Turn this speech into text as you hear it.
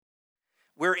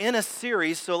We're in a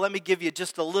series, so let me give you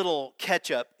just a little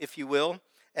catch-up, if you will,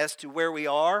 as to where we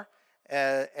are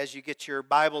as you get your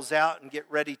Bibles out and get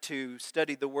ready to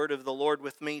study the Word of the Lord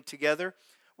with me together.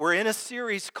 We're in a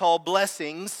series called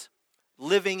Blessings,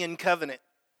 Living in Covenant.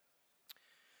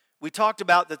 We talked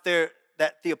about that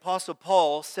the Apostle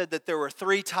Paul said that there were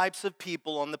three types of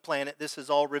people on the planet. This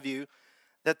is all review.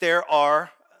 That there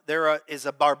is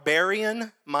a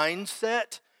barbarian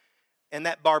mindset. And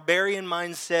that barbarian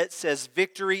mindset says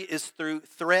victory is through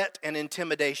threat and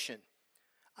intimidation.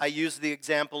 I use the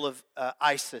example of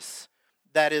ISIS.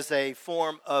 That is a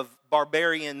form of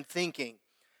barbarian thinking.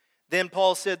 Then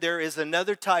Paul said there is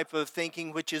another type of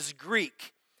thinking which is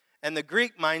Greek. And the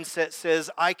Greek mindset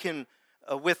says I can,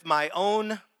 with my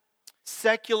own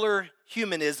secular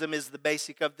humanism is the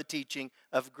basic of the teaching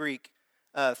of Greek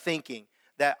thinking.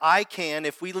 That I can,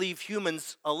 if we leave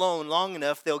humans alone long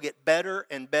enough, they'll get better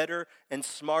and better and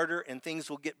smarter, and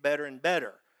things will get better and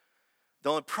better.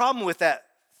 The only problem with that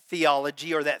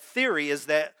theology or that theory is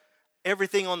that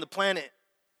everything on the planet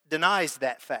denies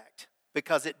that fact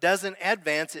because it doesn't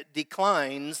advance, it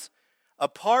declines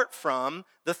apart from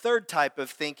the third type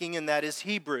of thinking, and that is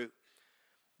Hebrew,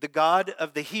 the God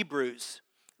of the Hebrews.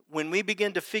 When we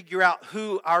begin to figure out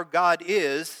who our God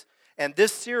is, and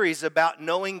this series about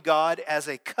knowing God as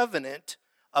a covenant,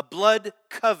 a blood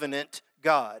covenant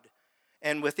God.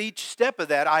 And with each step of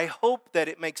that, I hope that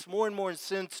it makes more and more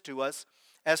sense to us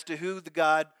as to who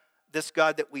this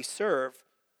God that we serve.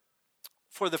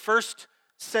 For the first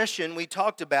session, we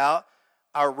talked about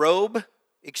our robe,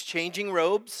 exchanging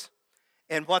robes,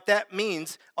 and what that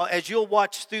means. As you'll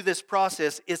watch through this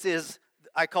process, is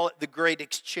I call it the great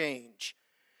exchange.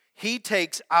 He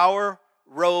takes our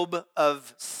robe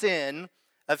of sin,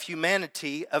 of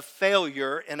humanity, of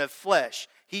failure, and of flesh.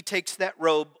 He takes that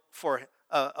robe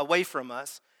away from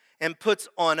us and puts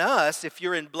on us, if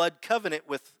you're in blood covenant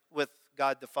with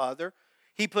God the Father,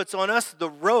 He puts on us the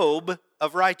robe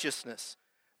of righteousness.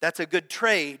 That's a good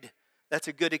trade. That's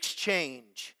a good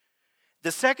exchange.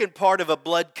 The second part of a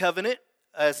blood covenant,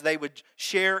 as they would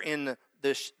share in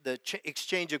the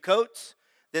exchange of coats,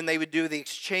 then they would do the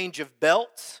exchange of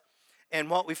belts. And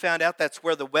what we found out, that's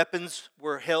where the weapons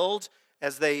were held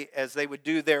as they would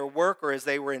do their work or as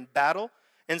they were in battle.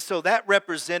 And so that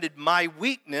represented my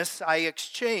weakness I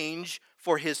exchange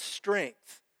for His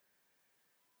strength.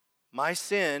 My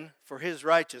sin for His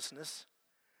righteousness,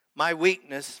 my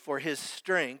weakness for His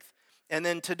strength. And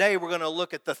then today we're going to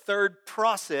look at the third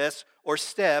process or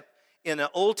step in an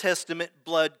Old Testament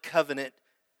blood covenant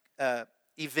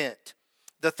event.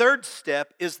 The third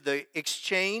step is the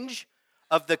exchange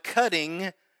of the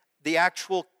cutting, the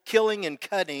actual killing and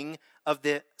cutting of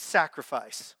the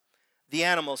sacrifice. The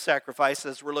animal sacrifice,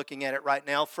 as we're looking at it right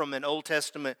now from an Old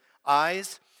Testament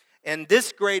eyes. And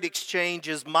this great exchange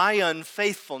is my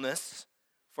unfaithfulness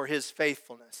for His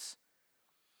faithfulness.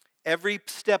 Every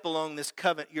step along this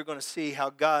covenant, you're going to see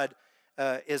how God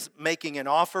is making an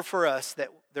offer for us that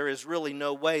there is really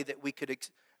no way that we could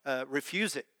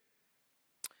refuse it.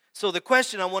 So the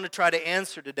question I want to try to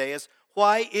answer today is,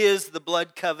 why is the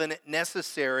blood covenant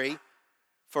necessary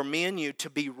for me and you to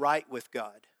be right with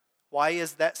God? Why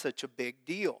is that such a big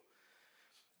deal?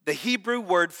 The Hebrew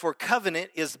word for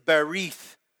covenant is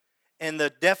berith. And the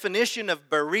definition of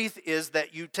berith is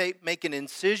that you make an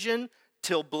incision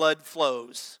till blood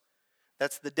flows.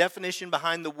 That's the definition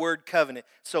behind the word covenant.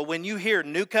 So when you hear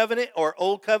new covenant or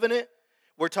old covenant,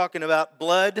 we're talking about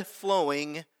blood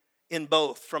flowing in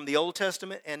both, from the Old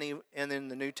Testament and in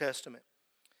the New Testament.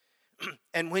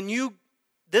 And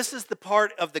this is the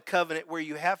part of the covenant where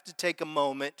you have to take a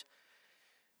moment,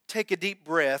 take a deep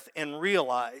breath, and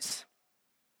realize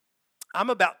I'm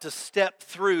about to step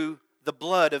through the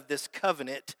blood of this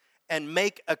covenant and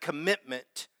make a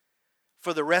commitment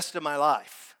for the rest of my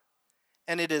life.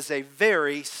 And it is a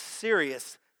very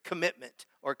serious commitment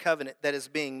or covenant that is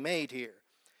being made here.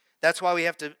 That's why we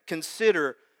have to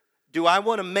consider, do I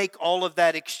want to make all of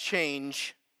that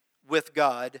exchange with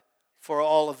God for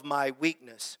all of my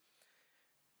weakness?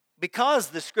 Because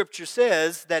the Scripture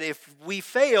says that if we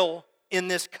fail in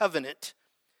this covenant,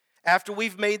 after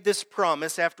we've made this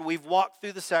promise, after we've walked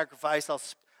through the sacrifice,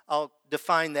 I'll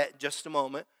define that in just a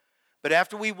moment, but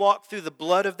after we walk through the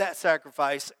blood of that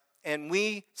sacrifice and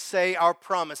we say our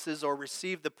promises or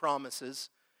receive the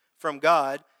promises from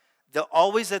God,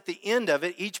 always at the end of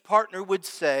it, each partner would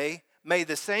say, may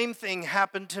the same thing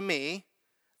happen to me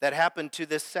that happened to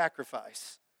this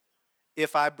sacrifice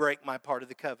if I break my part of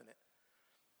the covenant.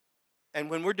 And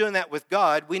when we're doing that with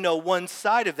God, we know one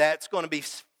side of that's going to be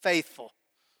faithful.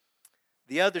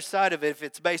 The other side of it, if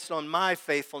it's based on my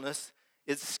faithfulness,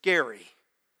 it's scary.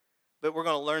 But we're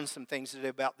going to learn some things today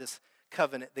about this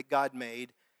covenant that God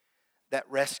made that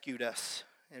rescued us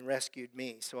and rescued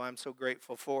me. So I'm so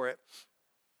grateful for it.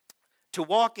 To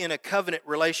walk in a covenant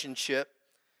relationship,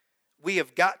 we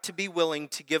have got to be willing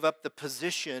to give up the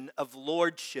position of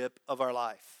lordship of our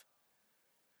life.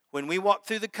 When we walk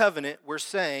through the covenant, we're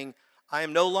saying, I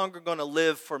am no longer going to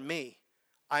live for me.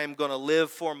 I am going to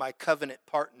live for my covenant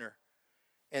partner.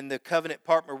 And the covenant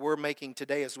partner we're making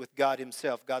today is with God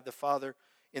himself, God the Father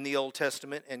in the Old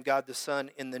Testament and God the Son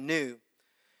in the New.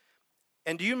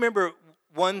 And do you remember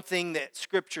one thing that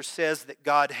Scripture says that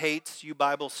God hates, you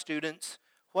Bible students?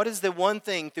 What is the one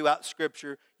thing throughout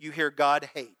Scripture you hear God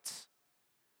hates?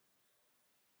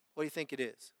 What do you think it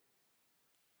is?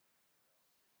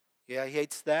 Yeah, he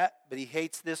hates that, but he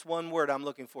hates this one word I'm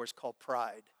looking for. It's called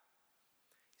pride.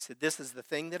 He said, this is the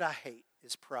thing that I hate,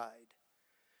 is pride.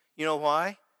 You know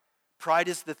why? Pride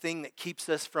is the thing that keeps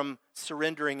us from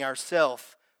surrendering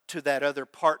ourselves to that other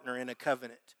partner in a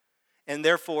covenant. And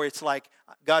therefore, it's like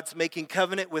God's making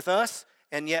covenant with us,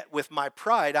 and yet with my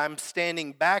pride, I'm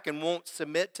standing back and won't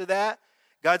submit to that.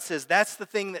 God says that's the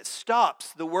thing that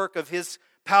stops the work of his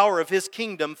power of his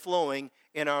kingdom flowing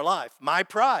in our life. My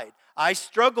pride. I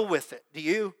struggle with it. Do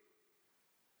you?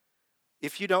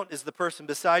 If you don't, is the person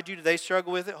beside you, do they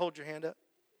struggle with it? Hold your hand up.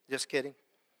 Just kidding.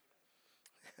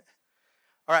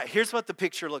 All right, here's what the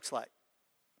picture looks like.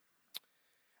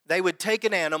 They would take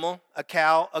an animal, a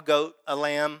cow, a goat, a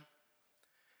lamb,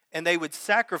 and they would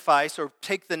sacrifice or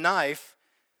take the knife.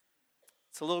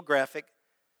 It's a little graphic.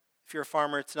 If you're a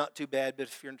farmer, it's not too bad, but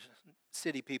if you're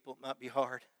city people, it might be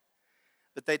hard.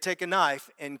 But they take a knife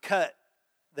and cut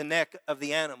the neck of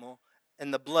the animal,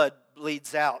 and the blood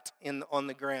bleeds out on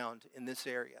the ground in this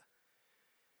area.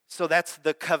 So that's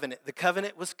the covenant. The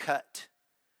covenant was cut.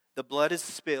 The blood is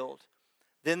spilled.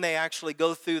 Then they actually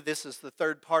go through, this is the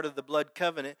third part of the blood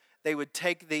covenant, they would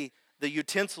take the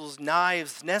utensils,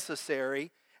 knives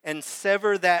necessary, and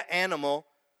sever that animal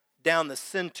down the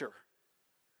center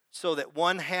so that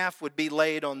one half would be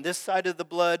laid on this side of the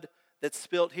blood that's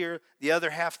spilt here, the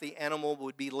other half of the animal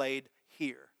would be laid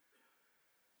here.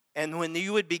 And when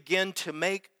you would begin to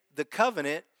make the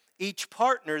covenant, each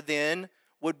partner then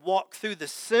would walk through the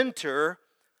center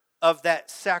of that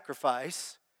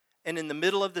sacrifice, and in the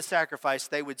middle of the sacrifice,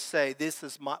 they would say, this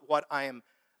is what I am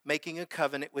making a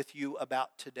covenant with you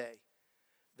about today.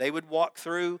 They would walk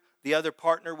through, the other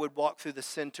partner would walk through the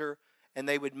center, and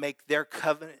they would make their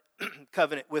covenant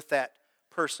with that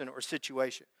person or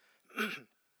situation.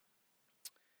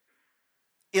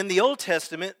 In the Old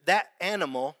Testament, that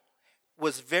animal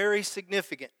was very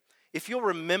significant. If you'll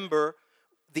remember,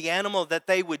 the animal that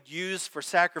they would use for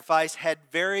sacrifice had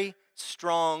very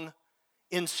strong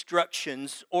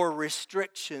instructions or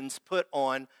restrictions put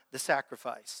on the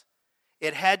sacrifice.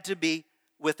 It had to be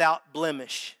without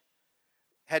blemish,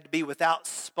 had to be without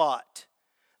spot.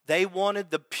 They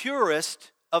wanted the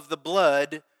purest of the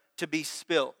blood to be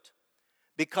spilt.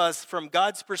 Because from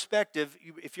God's perspective,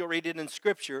 if you'll read it in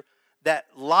Scripture, that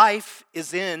life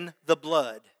is in the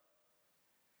blood.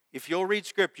 If you'll read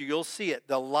Scripture, you'll see it.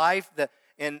 The life,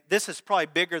 and this is probably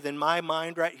bigger than my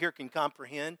mind right here can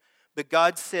comprehend, but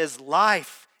God says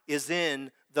life is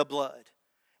in the blood.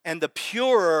 And the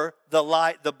purer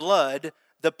the blood,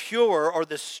 the purer or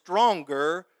the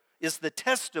stronger is the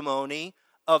testimony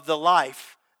of the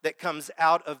life that comes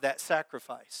out of that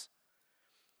sacrifice.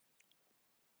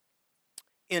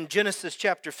 In Genesis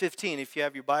chapter 15, if you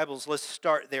have your Bibles, let's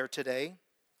start there today.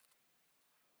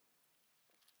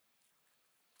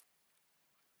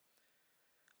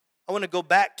 I want to go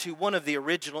back to one of the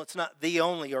original, it's not the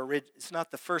only, it's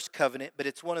not the first covenant, but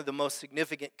it's one of the most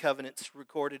significant covenants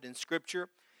recorded in Scripture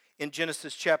in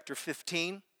Genesis chapter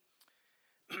 15.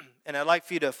 And I'd like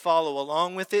for you to follow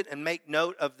along with it and make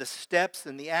note of the steps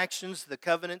and the actions, the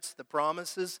covenants, the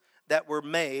promises that were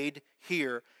made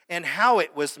here and how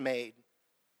it was made.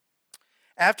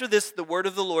 After this, the word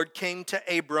of the Lord came to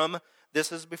Abram.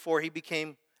 This is before he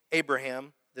became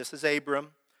Abraham. This is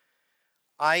Abram.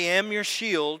 I am your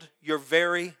shield, your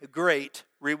very great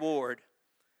reward.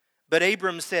 But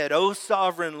Abram said, O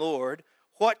sovereign Lord,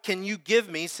 what can you give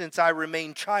me since I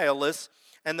remain childless,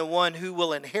 and the one who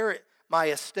will inherit my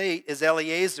estate is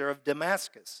Eliezer of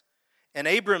Damascus? And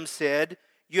Abram said,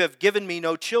 you have given me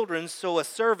no children, so a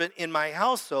servant in my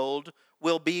household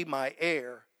will be my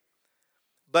heir.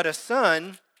 But a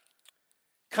son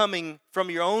coming from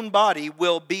your own body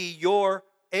will be your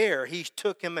heir. He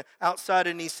took him outside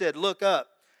and he said, look up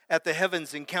at the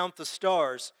heavens and count the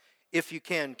stars, if you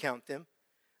can count them.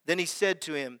 Then he said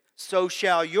to him, so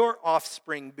shall your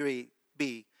offspring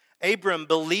be. Abram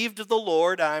believed the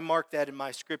Lord. I marked that in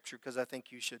my scripture because I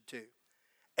think you should too.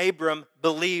 Abram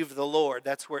believed the Lord.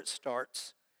 That's where it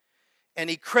starts. and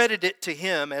he credited it to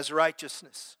him as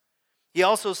righteousness. He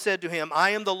also said to him, I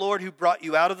am the Lord who brought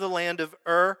you out of the land of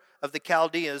Ur of the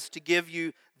Chaldeans to give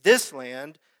you this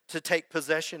land to take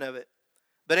possession of it.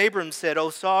 But Abram said, O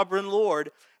sovereign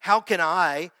Lord, how can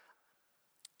I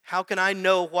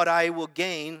know what I will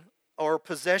gain or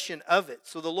possession of it?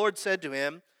 So the Lord said to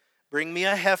him, bring me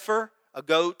a heifer, a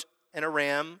goat, and a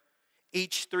ram,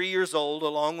 each 3 years old,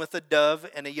 along with a dove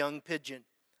and a young pigeon.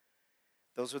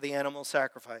 Those were the animal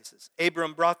sacrifices.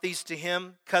 Abram brought these to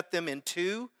him, cut them in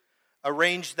two,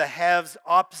 arranged the halves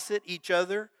opposite each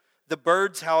other. The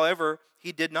birds, however,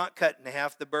 he did not cut in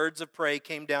half. The birds of prey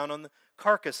came down on the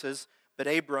carcasses, but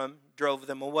Abram drove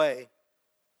them away.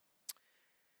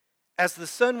 As the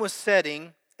sun was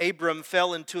setting, Abram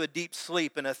fell into a deep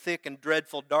sleep, and a thick and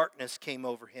dreadful darkness came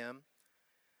over him.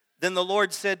 Then the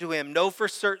Lord said to him, know for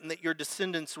certain that your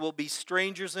descendants will be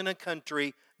strangers in a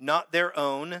country not their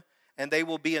own, and they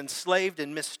will be enslaved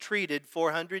and mistreated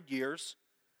 400 years.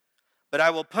 But I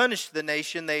will punish the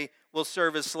nation they will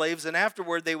serve as slaves, and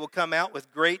afterward they will come out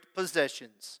with great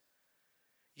possessions.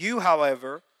 You,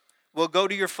 however, will go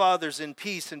to your fathers in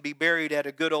peace and be buried at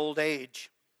a good old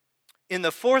age. In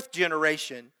the fourth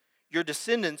generation, your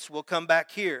descendants will come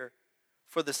back here,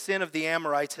 for the sin of the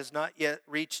Amorites has not yet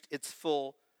reached its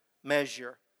full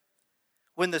measure.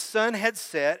 When the sun had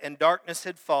set and darkness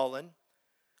had fallen,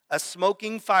 a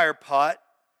smoking firepot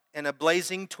and a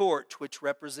blazing torch, which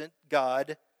represent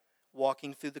God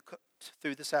walking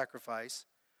through the sacrifice,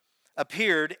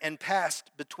 appeared and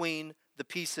passed between the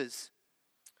pieces.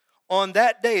 On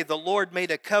that day the Lord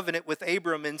made a covenant with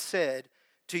Abram and said,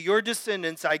 to your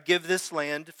descendants I give this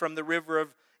land, from the river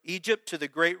of Egypt to the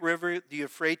great river, the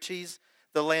Euphrates,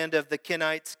 the land of the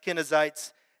Kenites,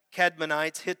 Kenizzites,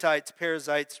 Cadmonites, Hittites,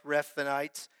 Perizzites,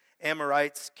 Rephaites,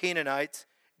 Amorites, Canaanites,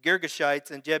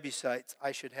 Girgashites, and Jebusites.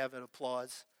 I should have an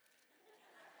applause,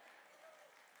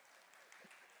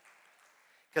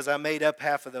 because I made up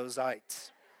half of those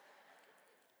ites.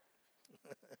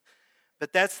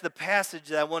 But that's the passage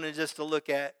that I wanted just to look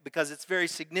at, because it's very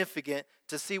significant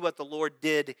to see what the Lord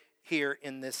did here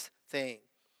in this thing.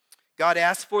 God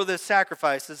asked for the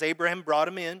sacrifices. Abraham brought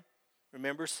them in.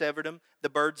 Remember, severed them. The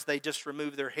birds, they just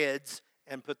removed their heads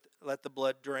and let the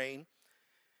blood drain.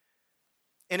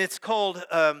 And it's called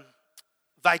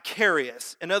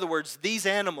vicarious. In other words, these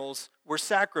animals were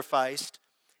sacrificed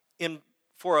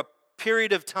for a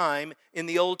period of time in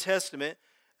the Old Testament.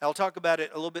 I'll talk about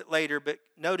it a little bit later, but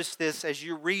notice this as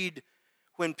you read,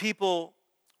 when people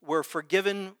were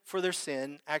forgiven for their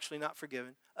sin, actually not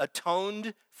forgiven,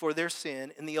 atoned for their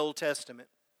sin in the Old Testament.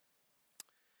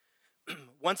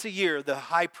 Once a year, the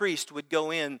high priest would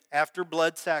go in after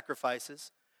blood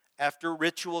sacrifices, after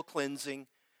ritual cleansing.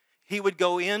 He would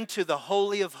go into the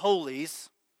Holy of Holies,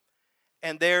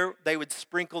 and there they would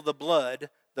sprinkle the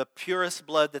blood, the purest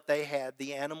blood that they had,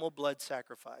 the animal blood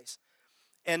sacrifice.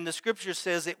 And the scripture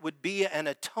says it would be an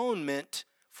atonement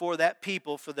for that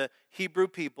people, for the Hebrew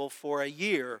people, for a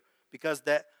year, because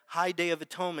that high day of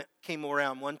atonement came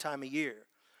around one time a year.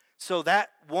 So that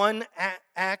one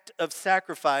act of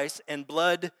sacrifice and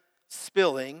blood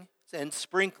spilling and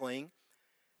sprinkling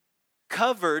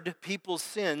covered people's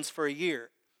sins for a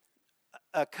year.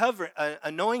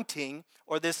 Anointing,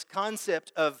 or this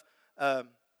concept of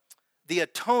the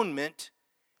atonement,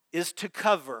 is to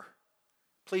cover.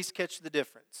 Please catch the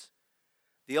difference.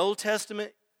 The Old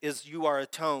Testament is you are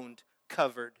atoned,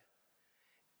 covered.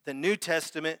 The New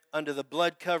Testament, under the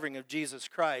blood covering of Jesus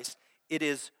Christ,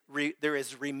 there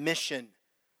is remission,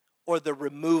 or the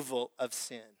removal of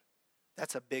sin.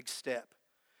 That's a big step.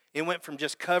 It went from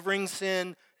just covering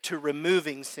sin to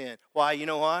removing sin. Why? You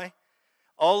know why?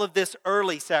 All of this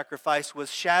early sacrifice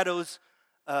was shadows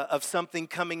of something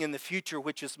coming in the future,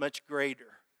 which is much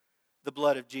greater. The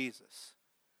blood of Jesus.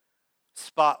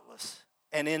 Spotless.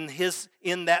 And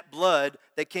in that blood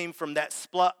that came from that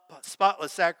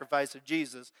spotless sacrifice of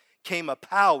Jesus came a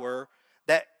power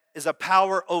that is a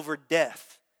power over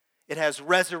death. It has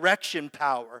resurrection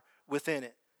power within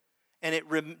it. And it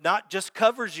not just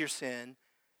covers your sin.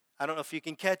 I don't know if you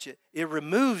can catch it. It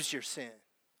removes your sin.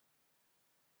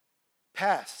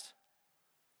 Past,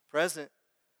 present,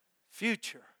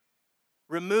 future.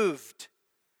 Removed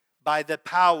by the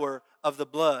power of the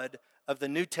blood of the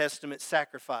New Testament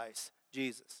sacrifice,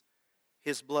 Jesus.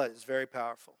 His blood is very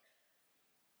powerful.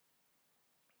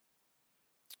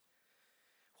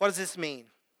 What does this mean?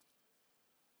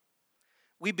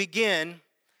 We begin,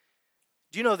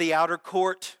 do you know the outer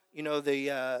court? You know,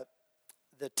 the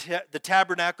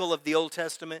tabernacle of the Old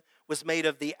Testament was made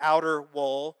of the outer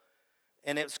wall,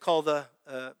 and it was called the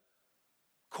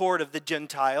court of the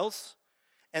Gentiles.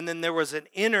 And then there was an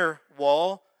inner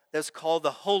wall that's called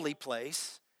the holy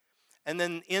place. And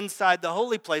then inside the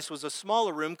holy place was a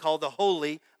smaller room called the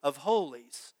Holy of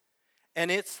Holies. And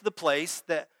it's the place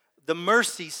that the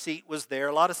mercy seat was there,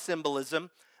 a lot of symbolism.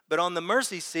 But on the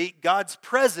mercy seat, God's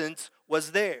presence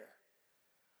was there.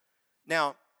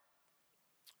 Now,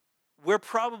 we're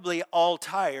probably all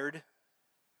tired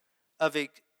of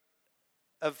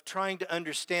trying to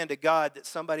understand a God that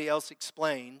somebody else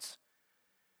explains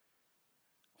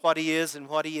what he is and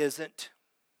what he isn't.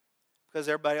 Because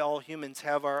everybody, all humans,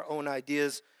 have our own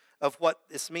ideas of what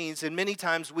this means. And many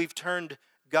times we've turned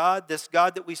God, this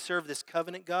God that we serve, this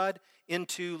covenant God,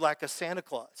 into like a Santa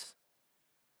Claus.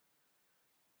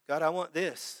 God, I want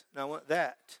this, and I want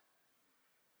that.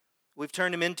 We've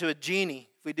turned him into a genie.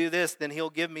 If we do this, then he'll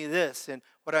give me this. And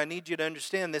what I need you to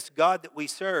understand, this God that we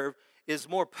serve is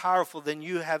more powerful than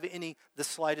you have the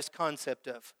slightest concept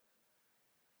of.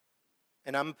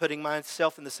 And I'm putting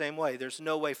myself in the same way. There's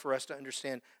no way for us to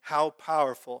understand how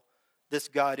powerful this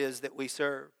God is that we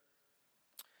serve.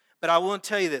 But I want to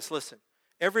tell you this, listen.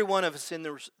 Every one of us in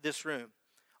this room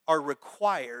are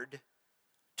required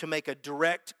to make a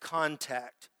direct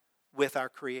contact with our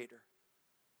Creator.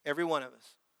 Every one of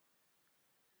us.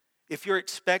 If you're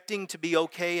expecting to be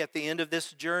okay at the end of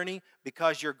this journey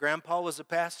because your grandpa was a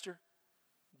pastor,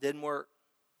 didn't work.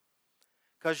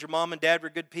 Because your mom and dad were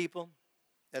good people,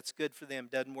 that's good for them,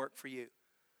 doesn't work for you.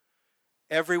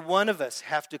 Every one of us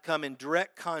have to come in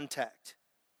direct contact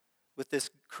with this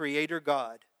Creator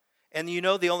God. And you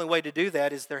know the only way to do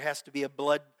that is there has to be a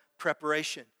blood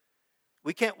preparation.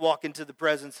 We can't walk into the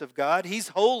presence of God. He's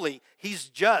holy, He's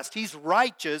just, He's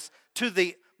righteous to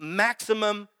the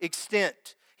maximum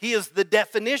extent. He is the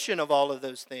definition of all of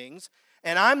those things,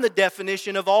 and I'm the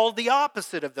definition of all the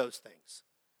opposite of those things.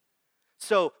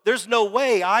 So there's no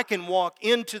way I can walk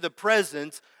into the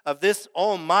presence of this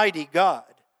almighty God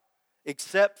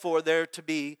except for there to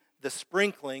be the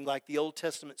sprinkling, like the Old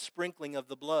Testament sprinkling of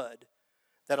the blood,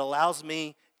 that allows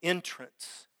me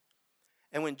entrance.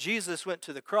 And when Jesus went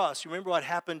to the cross, you remember what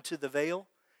happened to the veil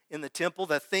in the temple?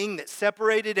 The thing that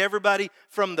separated everybody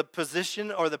from the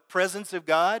position or the presence of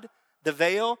God, the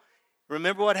veil.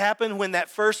 Remember what happened when that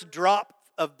first drop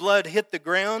of blood hit the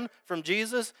ground from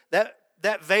Jesus? That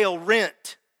veil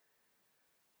rent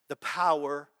the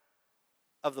power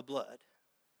of the blood.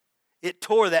 It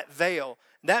tore that veil.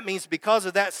 That means because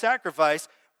of that sacrifice,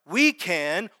 we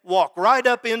can walk right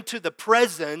up into the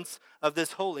presence of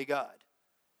this holy God.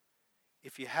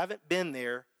 If you haven't been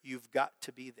there, you've got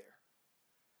to be there.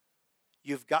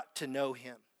 You've got to know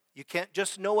Him. You can't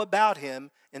just know about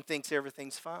Him and think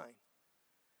everything's fine.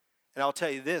 And I'll tell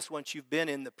you this, once you've been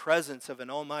in the presence of an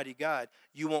almighty God,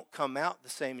 you won't come out the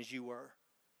same as you were.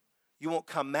 You won't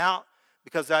come out,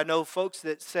 because I know folks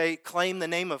that claim the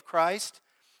name of Christ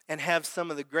and have some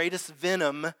of the greatest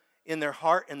venom in their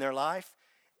heart and their life.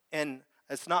 And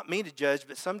it's not me to judge,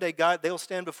 but someday they'll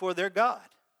stand before their God.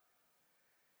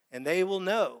 And they will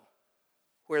know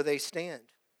where they stand.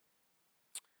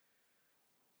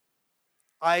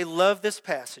 I love this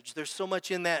passage. There's so much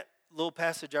in that little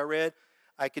passage I read.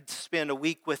 I could spend a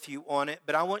week with you on it,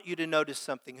 but I want you to notice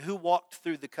something. Who walked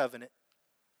through the covenant?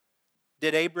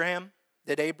 Did Abram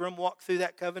walk through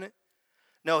that covenant?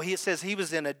 No, it says he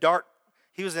was in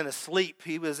a sleep,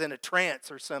 he was in a trance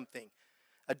or something,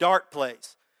 a dark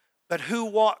place. But who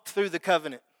walked through the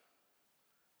covenant?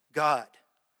 God.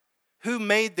 Who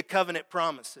made the covenant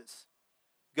promises?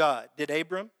 God. Did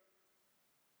Abram?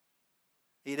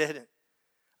 He didn't.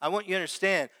 I want you to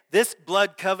understand, this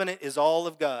blood covenant is all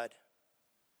of God.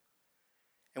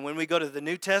 And when we go to the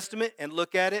New Testament and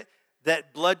look at it,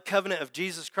 that blood covenant of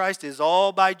Jesus Christ is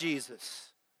all by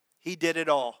Jesus. He did it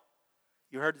all.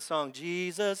 You heard the song,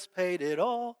 Jesus paid it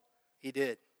all. He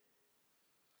did.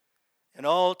 And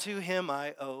all to Him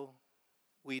I owe.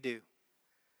 We do.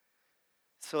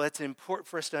 So that's important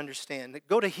for us to understand.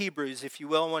 Go to Hebrews, if you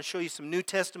will. I want to show you some New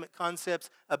Testament concepts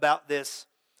about this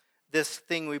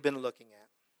thing we've been looking at.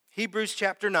 Hebrews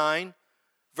chapter 9,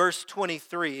 verse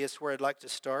 23 is where I'd like to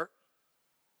start.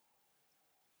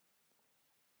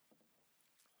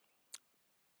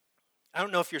 I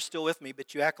don't know if you're still with me,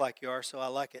 but you act like you are, so I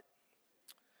like it.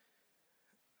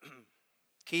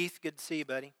 Keith, good to see you,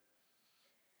 buddy.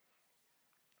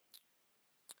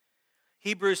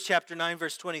 Hebrews chapter 9,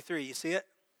 verse 23, you see it?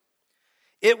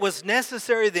 It was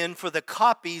necessary then for the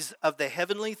copies of the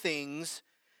heavenly things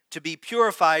to be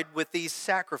purified with these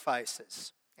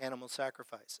sacrifices, animal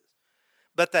sacrifices.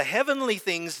 But the heavenly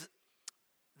things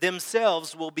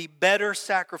themselves will be better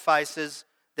sacrifices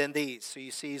than these. So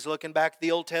you see, he's looking back at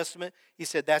the Old Testament. He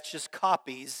said that's just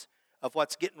copies of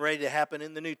what's getting ready to happen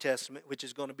in the New Testament, which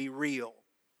is going to be real.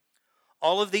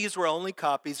 All of these were only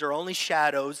copies or only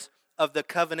shadows of the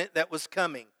covenant that was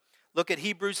coming. Look at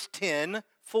Hebrews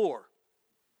 10:4.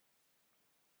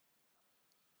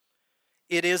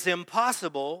 It is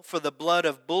impossible for the blood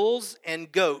of bulls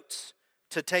and goats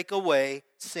to take away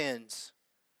sins.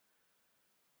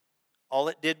 All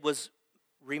it did was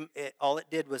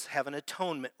have an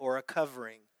atonement or a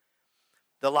covering.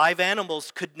 The live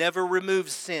animals could never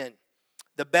remove sin.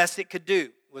 The best it could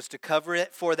do was to cover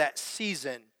it for that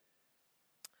season.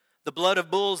 The blood of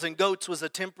bulls and goats was a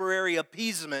temporary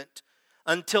appeasement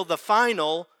until the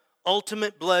final,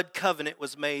 ultimate blood covenant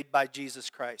was made by Jesus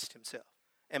Christ himself.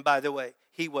 And by the way,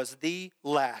 he was the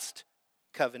last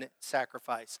covenant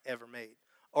sacrifice ever made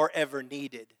or ever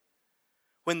needed.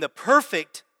 When the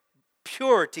perfect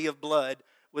purity of blood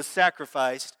was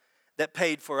sacrificed that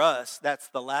paid for us, that's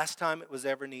the last time it was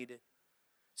ever needed.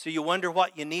 So you wonder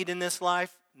what you need in this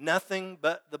life? Nothing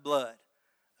but the blood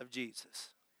of Jesus.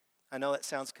 I know that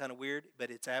sounds kind of weird, but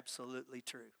it's absolutely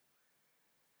true.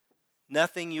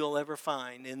 Nothing you'll ever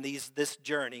find in this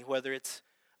journey, whether it's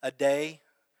a day,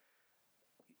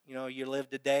 you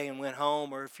lived a day and went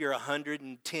home, or if you're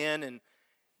 110 and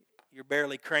you're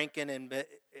barely cranking, and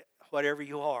whatever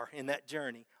you are in that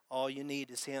journey, all you need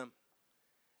is him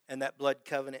and that blood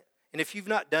covenant. And if you've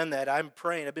not done that, I've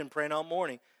been praying all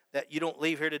morning, that you don't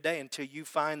leave here today until you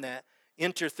find that.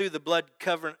 Enter through the blood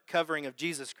covering of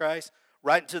Jesus Christ,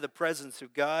 right into the presence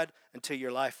of God until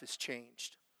your life is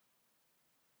changed.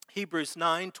 Hebrews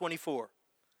 9:24.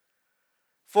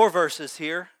 4 verses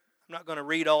here. I'm not going to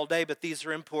read all day, but these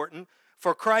are important.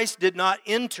 For Christ did not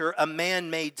enter a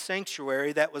man-made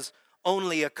sanctuary that was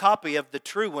only a copy of the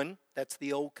true one. That's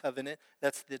the old covenant.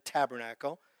 That's the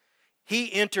tabernacle.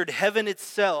 He entered heaven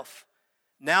itself,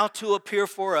 now to appear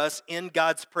for us in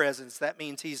God's presence. That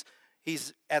means he's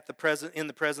in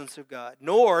the presence of God.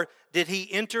 Nor did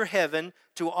he enter heaven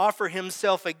to offer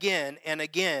himself again and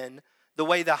again, the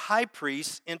way the high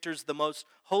priest enters the most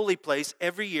holy place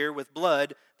every year with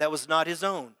blood that was not his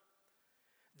own.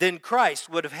 Then Christ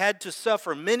would have had to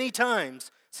suffer many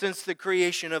times since the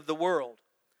creation of the world.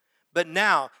 But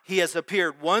now he has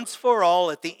appeared once for all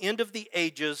at the end of the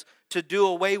ages to do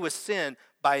away with sin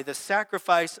by the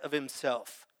sacrifice of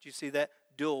himself. Do you see that?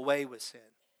 Do away with sin.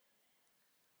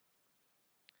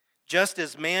 Just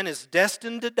as man is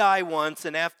destined to die once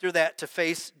and after that to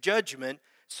face judgment,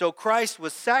 so Christ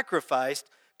was sacrificed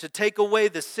to take away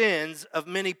the sins of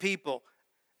many people.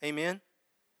 Amen?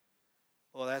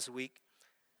 Well, that's weak.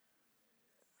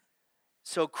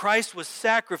 So Christ was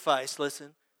sacrificed,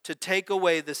 listen, to take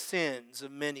away the sins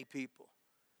of many people.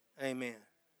 Amen.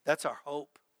 That's our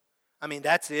hope.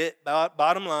 That's it.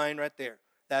 Bottom line right there.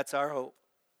 That's our hope.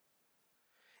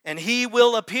 And he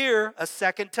will appear a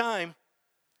second time.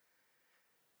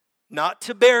 Not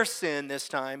to bear sin this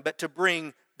time, but to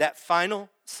bring that final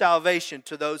salvation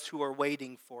to those who are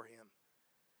waiting for him.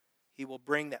 He will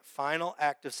bring that final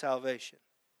act of salvation.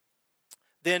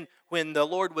 Then when the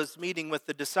Lord was meeting with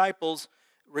the disciples,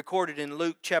 recorded in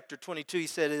Luke chapter 22, he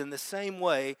said, in the same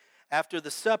way, after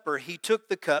the supper, he took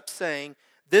the cup, saying,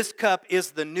 this cup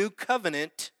is the new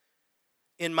covenant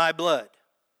in my blood,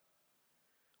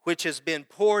 which has been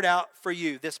poured out for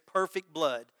you. This perfect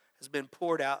blood has been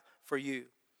poured out for you.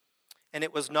 And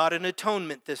it was not an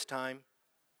atonement this time.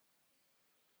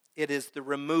 It is the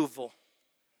removal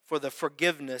for the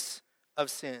forgiveness of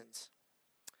sins.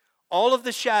 All of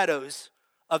the shadows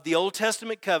of the Old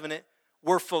Testament covenant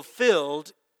were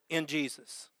fulfilled in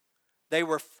Jesus. They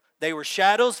were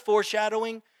shadows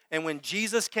foreshadowing, and when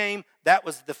Jesus came, that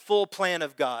was the full plan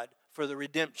of God for the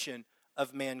redemption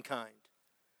of mankind.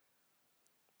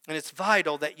 And it's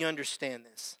vital that you understand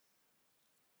this.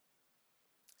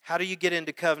 How do you get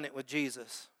into covenant with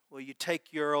Jesus? Well, you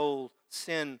take your old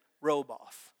sin robe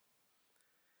off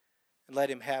and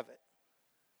let him have it.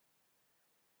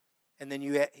 And then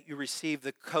you receive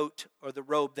the coat or the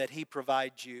robe that he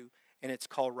provides you, and it's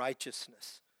called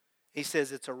righteousness. He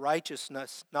says it's a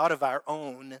righteousness not of our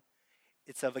own,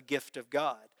 it's of a gift of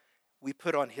God. We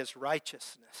put on his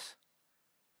righteousness.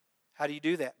 How do you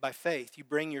do that? By faith. You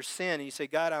bring your sin and you say,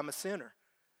 God, I'm a sinner.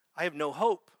 I have no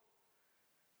hope.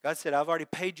 God said, I've already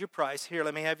paid your price. Here,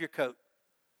 let me have your coat.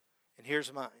 And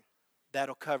here's mine.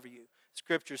 That'll cover you.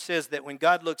 Scripture says that when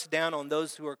God looks down on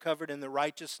those who are covered in the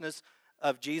righteousness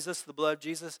of Jesus, the blood of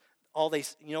Jesus,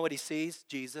 you know what he sees?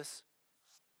 Jesus.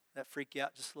 That freak you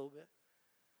out just a little bit?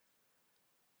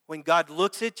 When God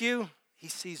looks at you, he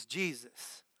sees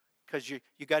Jesus because you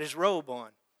got his robe on,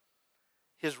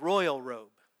 his royal robe,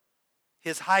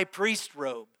 his high priest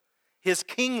robe, his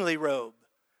kingly robe.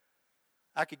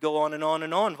 I could go on and on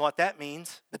and on what that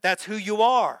means, but that's who you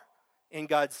are in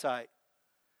God's sight.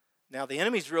 Now, the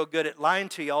enemy's real good at lying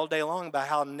to you all day long about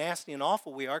how nasty and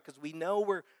awful we are because we know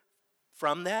we're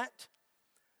from that.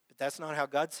 But that's not how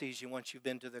God sees you once you've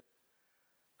been to the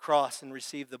cross and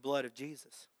received the blood of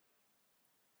Jesus.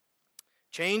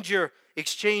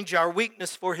 Exchange our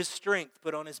weakness for his strength,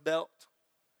 put on his belt.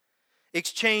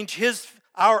 Exchange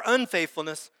our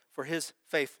unfaithfulness for his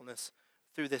faithfulness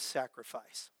through this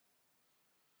sacrifice.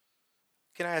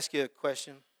 Can I ask you a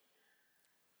question?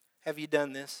 Have you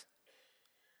done this?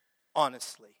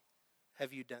 Honestly,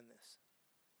 have you done this?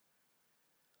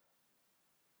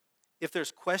 If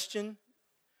there's question,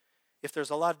 if there's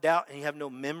a lot of doubt and you have no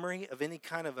memory of any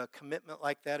kind of a commitment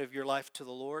like that of your life to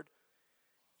the Lord,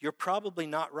 you're probably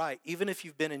not right, even if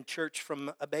you've been in church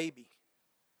from a baby.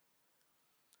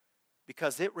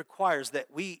 Because it requires that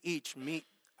we each meet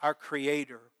our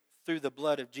Creator through the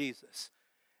blood of Jesus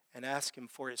and ask him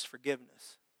for his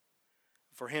forgiveness,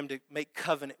 for him to make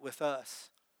covenant with us.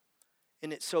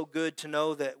 Isn't it so good to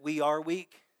know that we are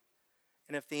weak?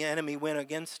 And if the enemy went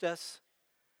against us,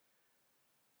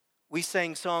 we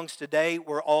sang songs today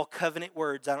were all covenant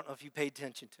words. I don't know if you paid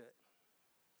attention to it.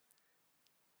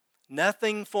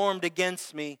 Nothing formed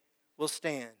against me will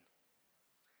stand.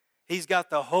 He's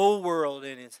got the whole world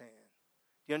in his hand.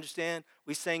 Do you understand?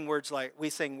 We sing words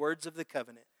of the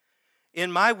covenant.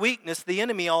 In my weakness, the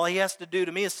enemy, all he has to do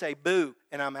to me is say boo,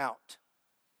 and I'm out.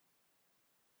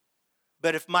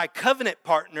 But if my covenant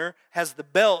partner has the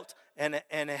belt and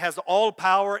it has all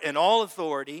power and all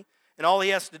authority, and all he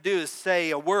has to do is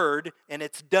say a word and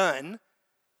it's done.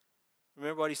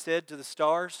 Remember what he said to the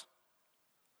stars?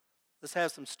 Let's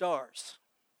have some stars.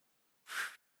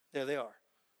 There they are.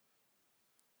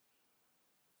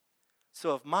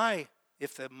 So if my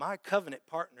covenant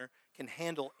partner can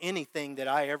handle anything that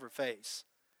I ever face,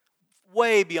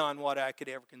 way beyond what I could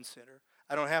ever consider,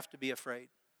 I don't have to be afraid.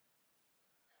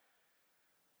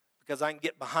 Because I can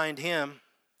get behind him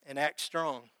and act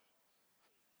strong.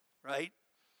 Right?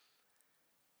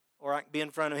 Or I can be in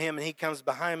front of him and he comes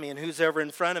behind me, and who's ever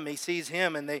in front of me sees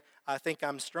him and I think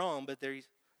I'm strong, but they're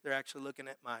actually looking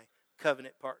at my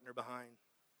covenant partner behind.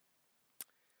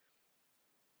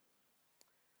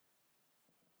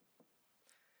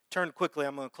 Turn quickly,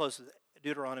 I'm going to close with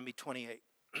Deuteronomy 28.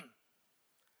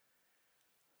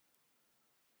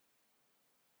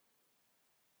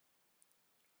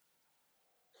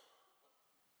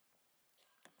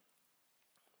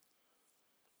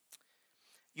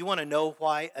 You want to know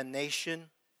why a nation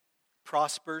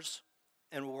prospers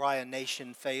and why a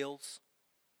nation fails?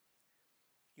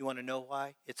 You want to know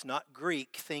why? It's not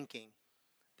Greek thinking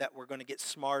that we're going to get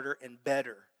smarter and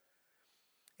better.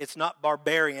 It's not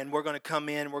barbarian, we're going to come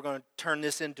in, we're going to turn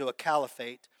this into a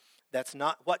caliphate. That's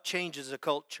not what changes a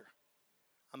culture.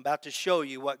 I'm about to show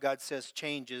you what God says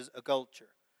changes a culture.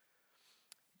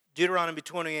 Deuteronomy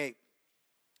 28.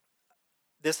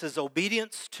 This is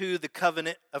obedience to the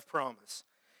covenant of promise.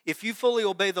 If you fully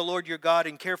obey the Lord your God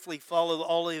and carefully follow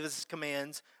all of his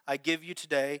commands I give you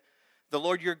today, the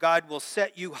Lord your God will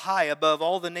set you high above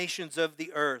all the nations of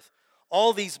the earth.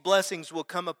 All these blessings will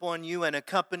come upon you and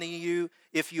accompany you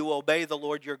if you obey the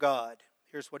Lord your God.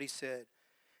 Here's what he said.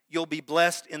 You'll be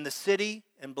blessed in the city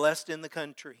and blessed in the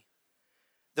country.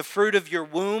 The fruit of your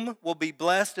womb will be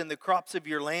blessed, and the crops of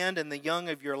your land and the young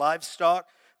of your livestock,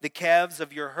 the calves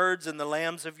of your herds and the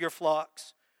lambs of your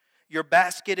flocks. Your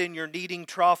basket and your kneading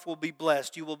trough will be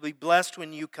blessed. You will be blessed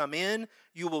when you come in.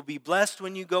 You will be blessed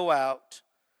when you go out.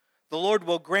 The Lord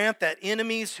will grant that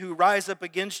enemies who rise up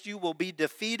against you will be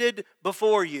defeated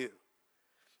before you.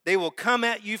 They will come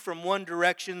at you from one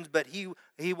direction, but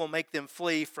he will make them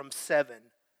flee from seven.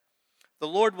 The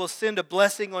Lord will send a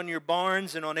blessing on your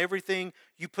barns and on everything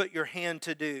you put your hand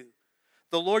to do.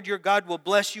 The Lord your God will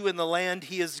bless you in the land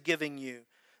he is giving you.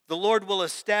 The Lord will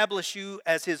establish you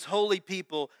as his holy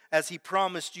people, as he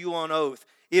promised you on oath.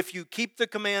 If you keep the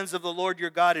commands of the Lord your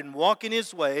God and walk in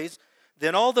his ways,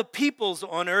 then all the peoples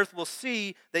on earth will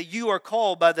see that you are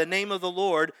called by the name of the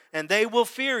Lord, and they will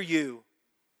fear you.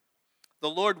 The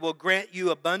Lord will grant you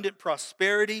abundant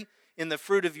prosperity in the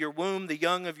fruit of your womb, the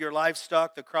young of your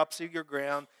livestock, the crops of your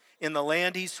ground, in the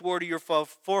land he swore to your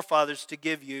forefathers to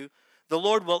give you. The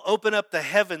Lord will open up the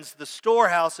heavens, the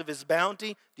storehouse of his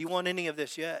bounty. Do you want any of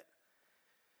this yet?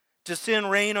 To send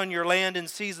rain on your land in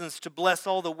seasons, to bless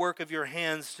all the work of your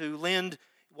hands, to lend,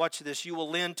 watch this, you will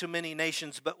lend to many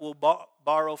nations, but will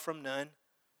borrow from none.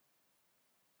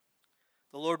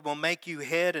 The Lord will make you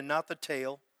head and not the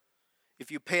tail.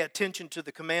 If you pay attention to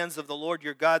the commands of the Lord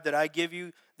your God that I give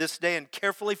you this day and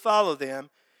carefully follow them,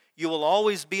 you will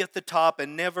always be at the top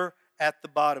and never at the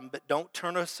bottom. But don't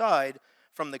turn aside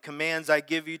from the commands I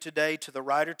give you today to the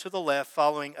right or to the left,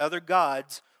 following other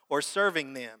gods or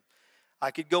serving them.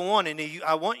 I could go on, and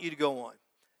I want you to go on.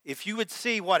 If you would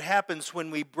see what happens when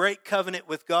we break covenant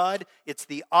with God, it's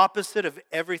the opposite of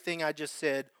everything I just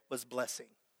said was blessing.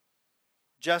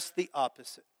 Just the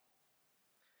opposite.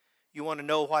 You want to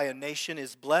know why a nation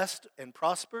is blessed and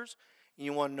prospers? And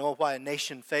you want to know why a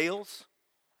nation fails?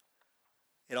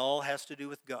 It all has to do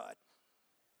with God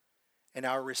and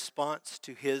our response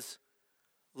to His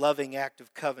loving act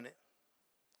of covenant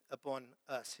upon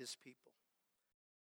us, His people.